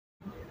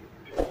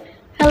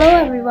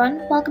Hello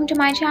everyone, welcome to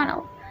my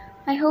channel.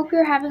 I hope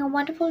you're having a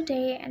wonderful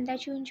day and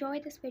that you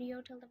enjoy this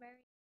video till the very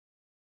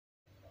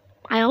end.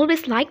 I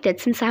always liked it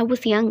since I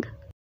was young.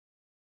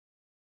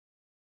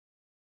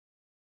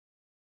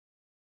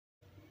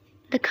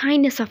 The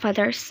kindness of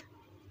others.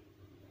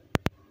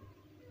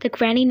 The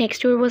granny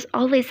next door was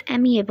always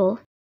amiable.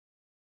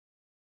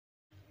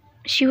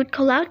 She would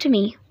call out to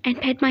me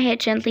and pet my head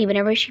gently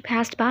whenever she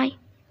passed by.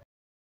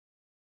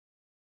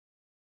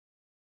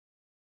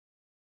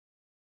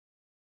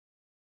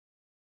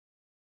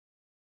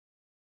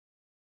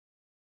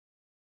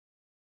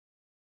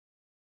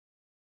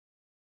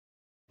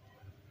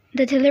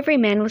 The delivery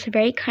man was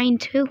very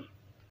kind too.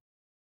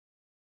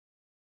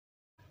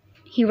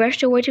 He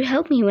rushed over to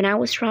help me when I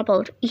was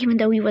troubled, even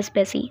though he was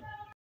busy.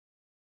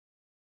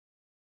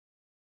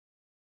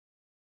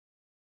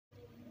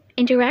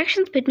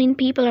 Interactions between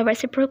people are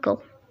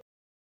reciprocal.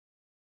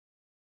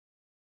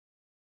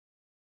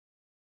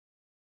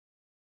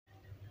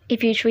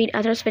 If you treat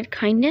others with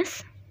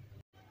kindness,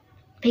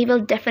 they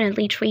will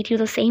definitely treat you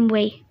the same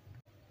way.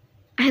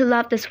 I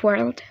love this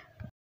world.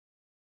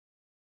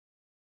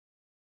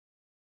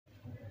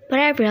 But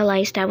I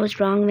realized I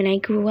was wrong when I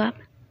grew up.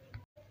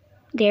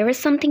 There is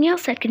something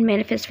else that can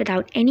manifest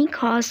without any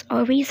cause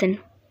or reason,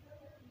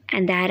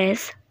 and that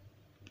is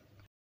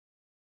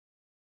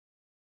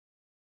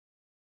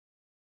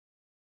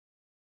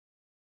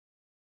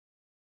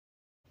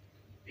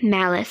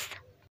malice.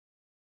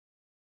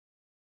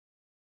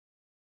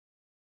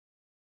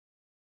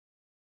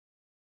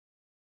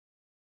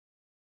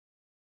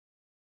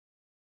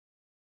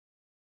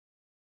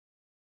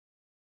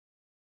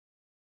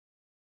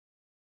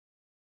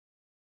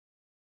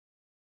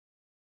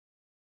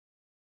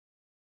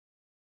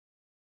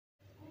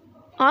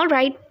 All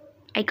right,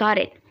 I got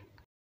it.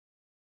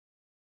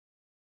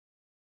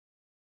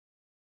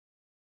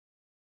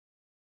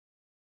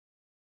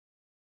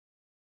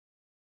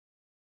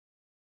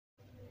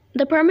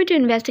 The permit to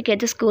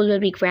investigate the school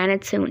will be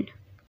granted soon.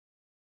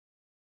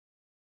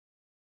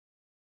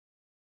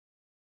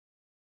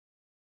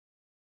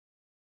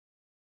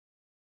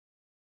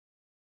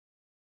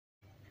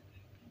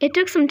 It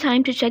took some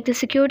time to check the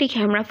security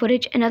camera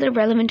footage and other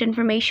relevant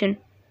information.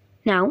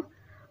 Now,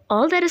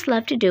 all that is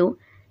left to do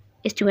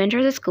is to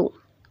enter the school.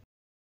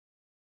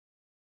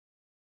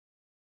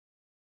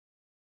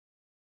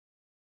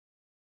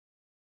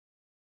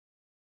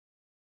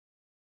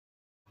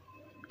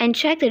 And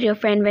check that your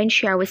friend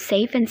Venshia was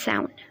safe and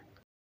sound.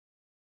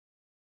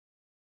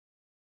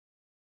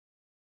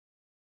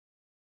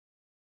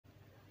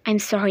 I'm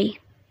sorry.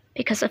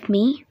 Because of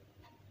me?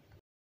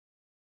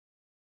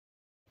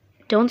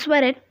 Don't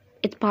sweat it.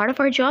 It's part of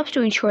our jobs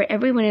to ensure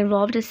everyone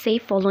involved is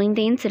safe following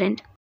the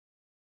incident.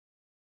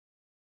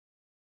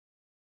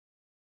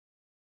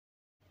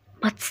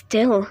 But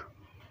still,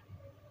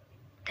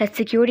 that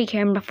security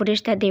camera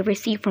footage that they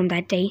received from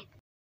that day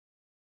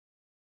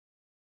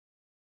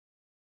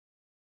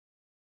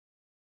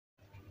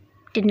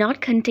did not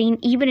contain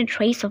even a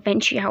trace of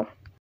Venshia.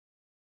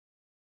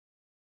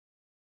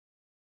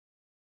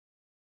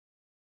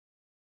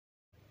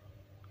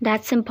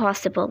 That's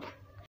impossible.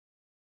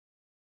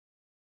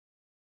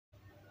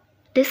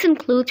 This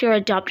includes your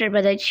adopted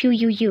brother Chu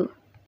Yu.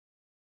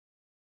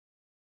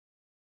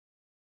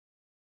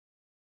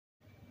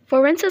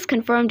 Forensics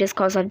confirmed his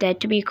cause of death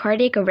to be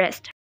cardiac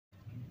arrest.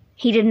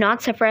 He did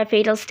not suffer a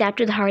fatal stab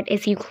to the heart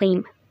as you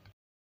claim.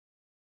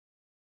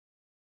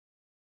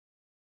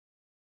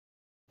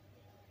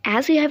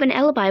 As you have an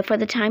alibi for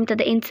the time that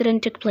the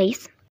incident took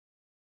place,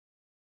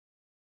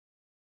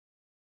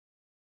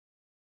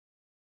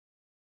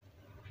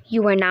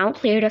 you are now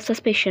cleared of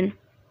suspicion.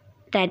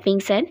 That being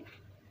said,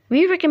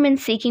 we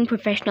recommend seeking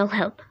professional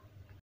help.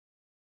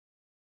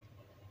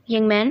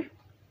 Young man,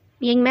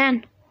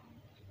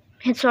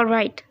 it's all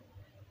right.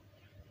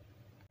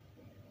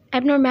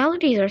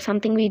 Abnormalities are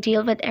something we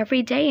deal with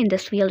every day in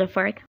this field of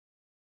work.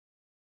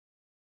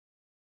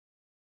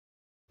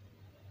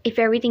 If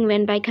everything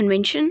went by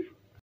convention,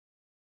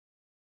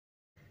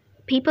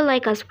 people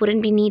like us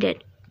wouldn't be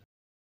needed.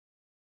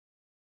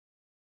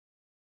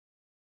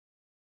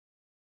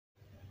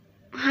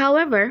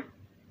 However,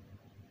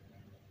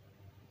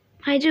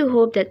 I do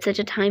hope that such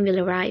a time will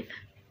arrive.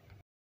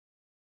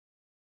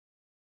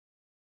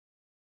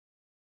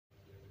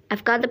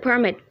 I've got the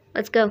permit.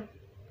 Let's go.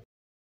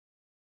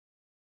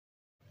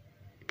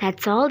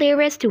 That's all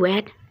there is to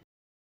it.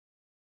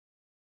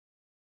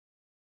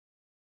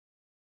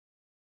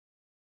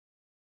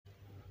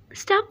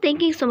 Stop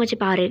thinking so much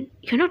about it.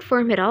 You're not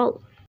firm at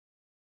all.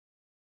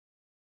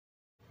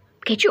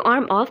 Get your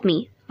arm off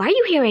me. Why are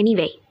you here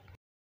anyway?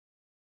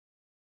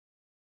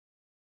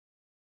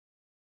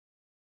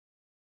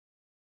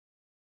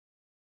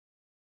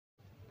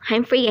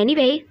 I'm free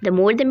anyway. The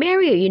more the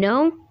merrier, you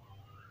know.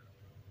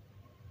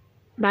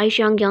 Bye,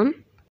 Xiangyun.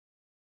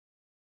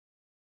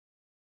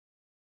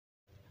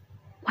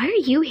 Why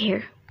are you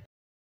here?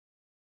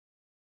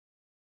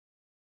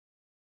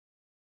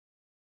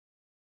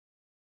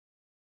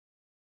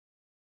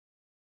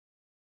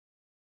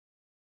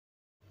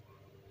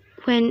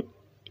 When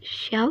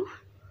Xiao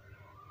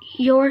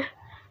You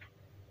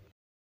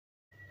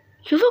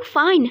look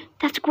fine.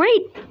 That's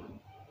great.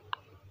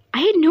 I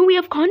had no way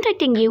of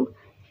contacting you.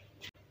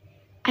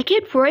 I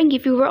kept worrying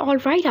if you were all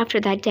right after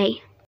that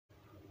day.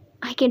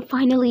 I can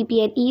finally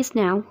be at ease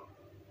now.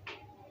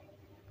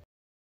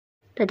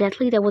 The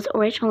deathly that was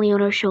originally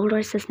on her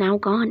shoulders is now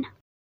gone.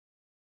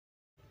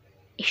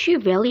 Is she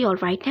really all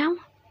right now?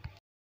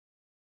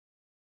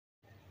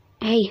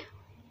 Hey,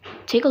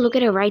 take a look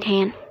at her right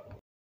hand.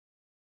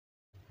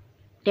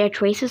 There are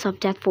traces of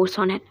death force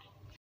on it.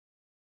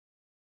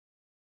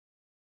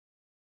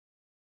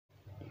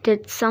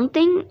 Did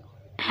something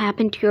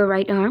happen to your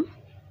right arm?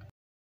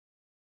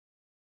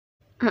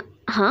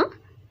 Huh?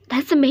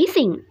 That's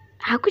amazing.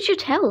 How could you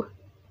tell?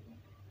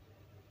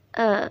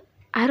 I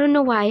don't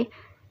know why,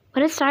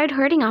 but it started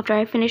hurting after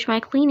I finished my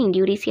cleaning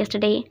duties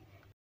yesterday.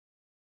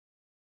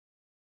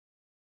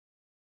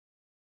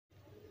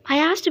 I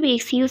asked to be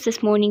excused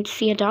this morning to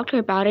see a doctor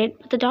about it,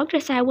 but the doctor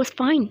said I was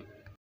fine.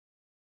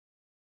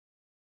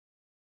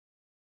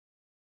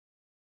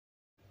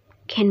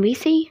 Can we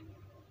see?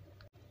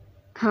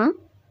 Huh?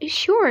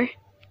 Sure,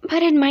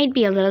 but it might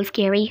be a little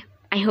scary.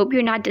 I hope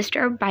you're not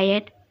disturbed by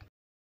it.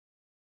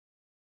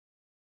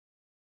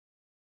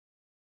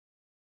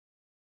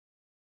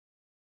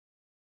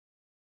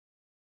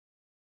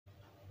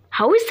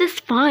 How is this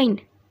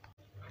fine?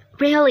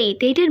 Really,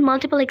 they did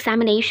multiple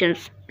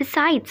examinations.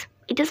 Besides,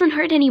 it doesn't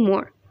hurt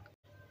anymore.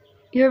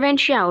 You're Ren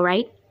Xiao,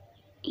 right?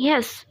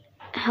 Yes.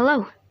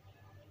 Hello.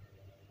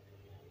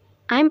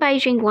 I'm Bai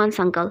Jingwan's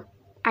uncle.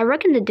 I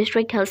work in the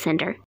district health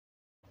center.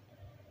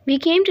 We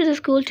came to the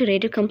school today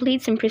to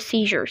complete some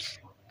procedures.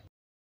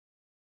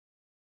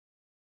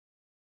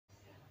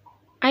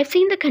 I've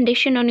seen the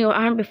condition on your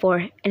arm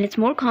before, and it's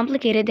more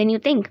complicated than you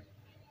think.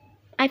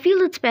 I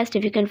feel it's best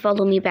if you can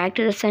follow me back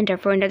to the center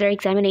for another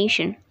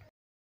examination.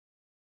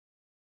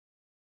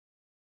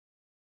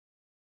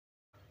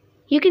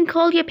 You can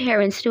call your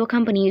parents to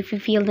accompany you if you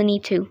feel the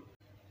need to.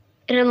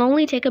 It'll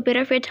only take a bit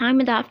of your time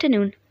in the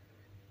afternoon.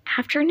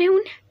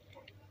 Afternoon?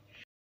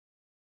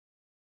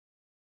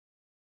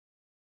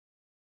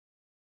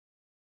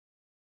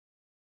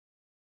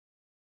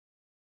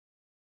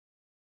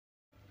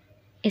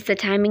 Is the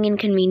timing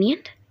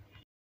inconvenient?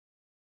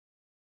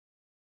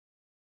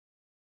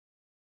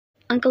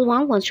 Uncle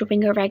Wang wants to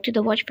bring her back to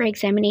the watch for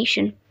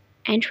examination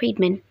and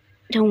treatment.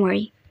 Don't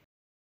worry.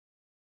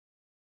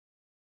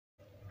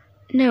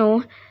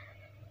 No,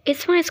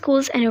 it's my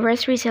school's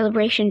anniversary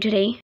celebration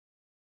today.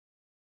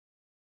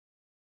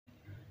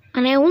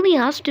 And I only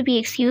asked to be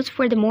excused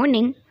for the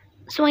morning,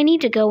 so I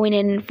need to go in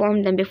and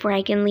inform them before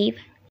I can leave.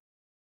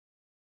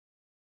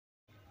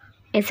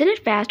 Isn't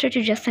it faster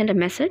to just send a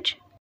message?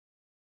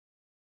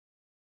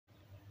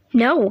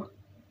 No.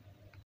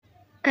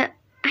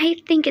 I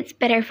think it's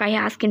better if I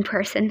ask in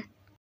person.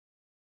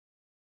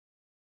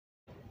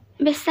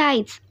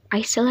 Besides,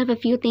 I still have a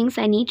few things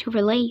I need to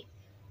relay.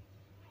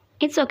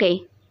 It's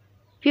okay.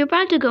 We're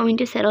about to go in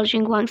to settle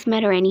Jingguang's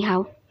matter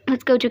anyhow.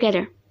 Let's go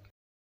together.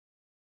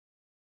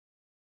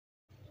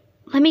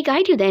 Let me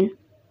guide you then.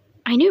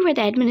 I know where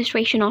the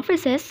administration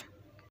office is.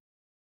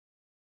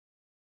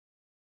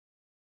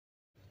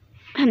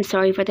 I'm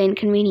sorry for the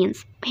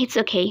inconvenience. It's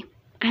okay.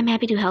 I'm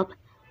happy to help.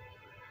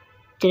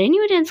 Didn't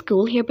you attend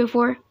school here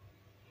before?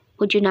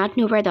 Would you not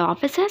know where the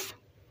office is?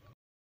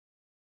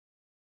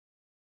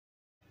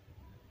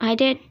 I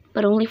did,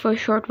 but only for a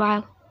short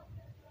while.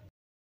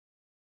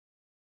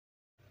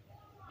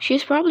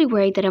 She's probably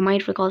worried that I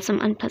might recall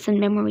some unpleasant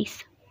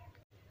memories.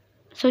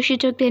 So she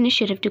took the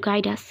initiative to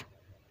guide us.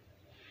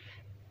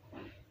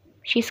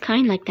 She's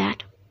kind like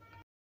that.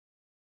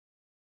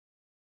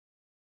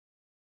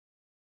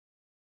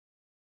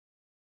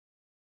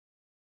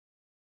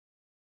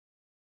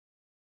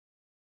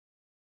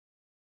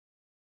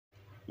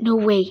 No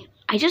way.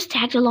 I just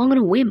tagged along on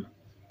a whim.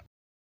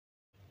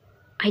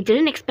 I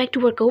didn't expect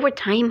to work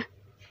overtime.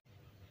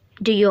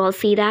 Do you all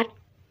see that?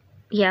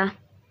 Yeah.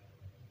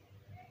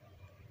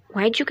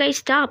 Why'd you guys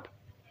stop?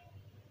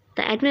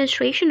 The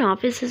administration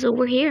office is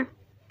over here.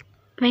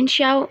 Wen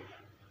Xiao,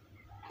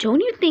 don't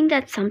you think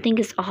that something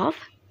is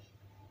off?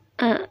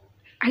 Are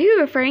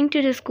you referring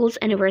to the school's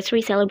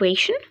anniversary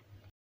celebration?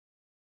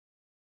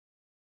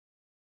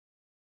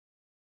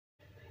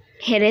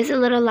 It is a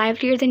little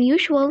livelier than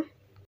usual.